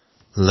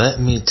Let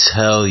me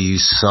tell you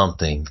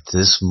something.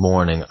 This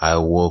morning I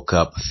woke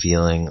up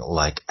feeling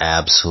like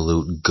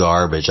absolute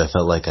garbage. I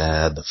felt like I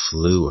had the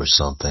flu or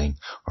something,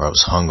 or I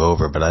was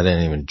hungover, but I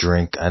didn't even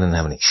drink. I didn't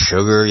have any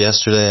sugar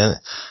yesterday. I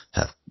didn't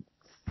have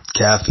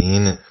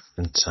caffeine.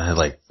 And I had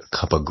like a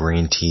cup of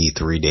green tea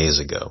 3 days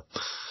ago.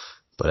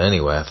 But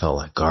anyway, I felt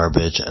like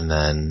garbage, and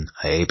then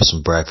I ate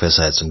some breakfast.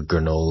 I had some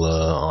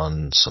granola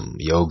on some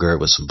yogurt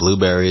with some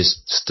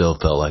blueberries. Still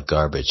felt like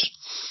garbage.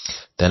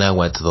 Then I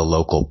went to the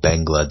local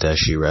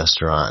Bangladeshi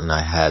restaurant and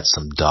I had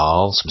some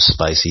dal, some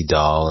spicy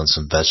dal and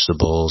some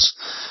vegetables.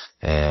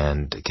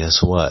 And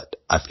guess what?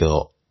 I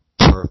feel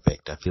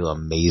perfect. I feel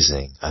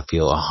amazing. I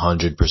feel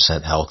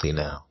 100% healthy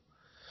now.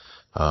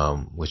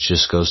 Which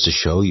just goes to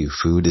show you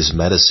food is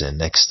medicine.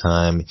 Next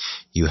time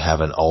you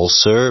have an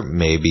ulcer,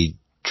 maybe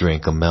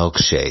drink a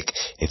milkshake.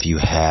 If you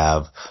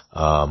have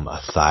a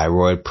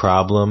thyroid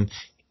problem,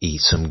 eat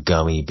some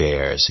gummy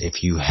bears.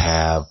 If you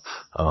have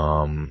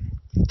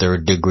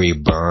third degree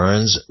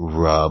burns,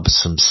 rub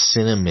some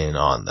cinnamon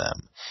on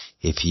them.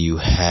 If you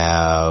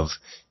have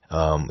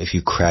if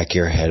you crack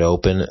your head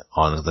open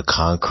on the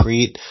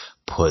concrete,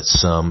 put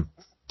some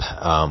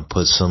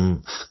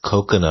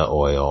coconut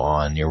oil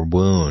on your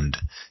wound.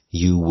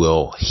 You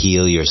will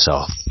heal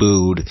yourself.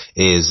 Food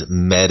is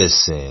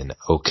medicine,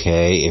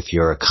 okay? If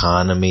your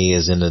economy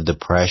is in a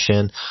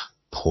depression,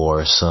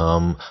 pour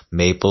some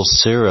maple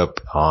syrup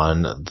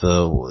on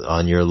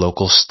your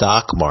local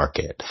stock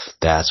market.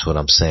 That's what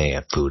I'm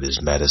saying. Food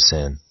is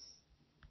medicine.